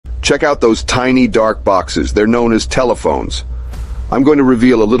Check out those tiny dark boxes. They're known as telephones. I'm going to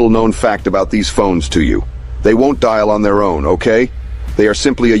reveal a little-known fact about these phones to you. They won't dial on their own, okay? They are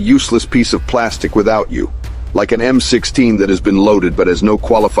simply a useless piece of plastic without you. Like an M16 that has been loaded but has no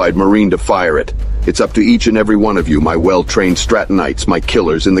qualified Marine to fire it. It's up to each and every one of you, my well-trained Stratonites, my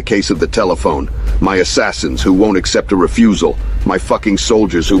killers in the case of the telephone, my assassins who won't accept a refusal, my fucking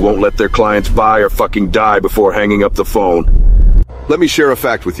soldiers who won't let their clients buy or fucking die before hanging up the phone. Let me share a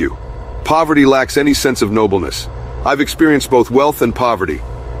fact with you. Poverty lacks any sense of nobleness. I've experienced both wealth and poverty,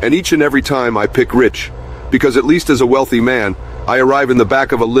 and each and every time I pick rich, because at least as a wealthy man, I arrive in the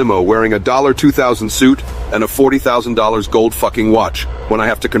back of a limo wearing a $2000 suit and a $40,000 gold fucking watch when I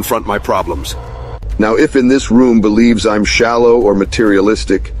have to confront my problems. Now, if in this room believes I'm shallow or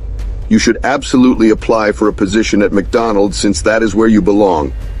materialistic, you should absolutely apply for a position at McDonald's since that is where you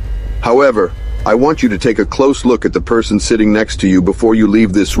belong. However, I want you to take a close look at the person sitting next to you before you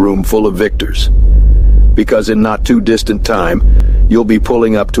leave this room full of victors. Because in not too distant time, you'll be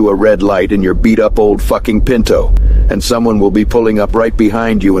pulling up to a red light in your beat-up old fucking Pinto, and someone will be pulling up right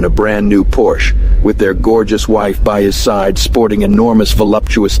behind you in a brand new Porsche, with their gorgeous wife by his side sporting enormous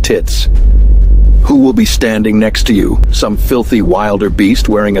voluptuous tits. Who will be standing next to you? Some filthy wilder beast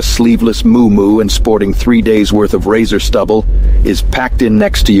wearing a sleeveless moo-moo and sporting 3 days' worth of razor stubble is packed in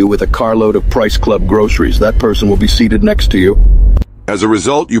next to you with a carload of Price Club groceries. That person will be seated next to you. As a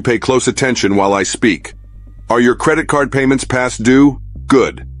result, you pay close attention while I speak. Are your credit card payments past due?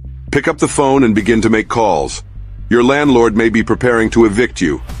 Good. Pick up the phone and begin to make calls. Your landlord may be preparing to evict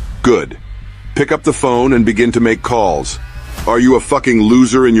you. Good. Pick up the phone and begin to make calls. Are you a fucking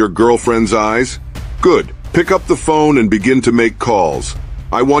loser in your girlfriend's eyes? Good. Pick up the phone and begin to make calls.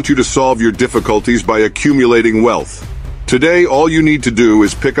 I want you to solve your difficulties by accumulating wealth. Today, all you need to do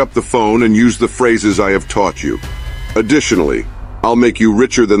is pick up the phone and use the phrases I have taught you. Additionally, I'll make you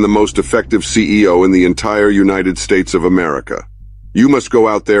richer than the most effective CEO in the entire United States of America. You must go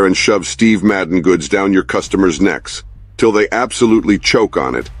out there and shove Steve Madden goods down your customers' necks, till they absolutely choke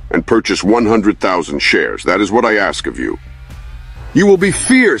on it, and purchase 100,000 shares. That is what I ask of you. You will be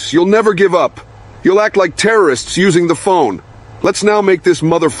fierce. You'll never give up. You'll act like terrorists using the phone. Let's now make this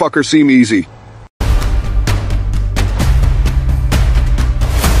motherfucker seem easy.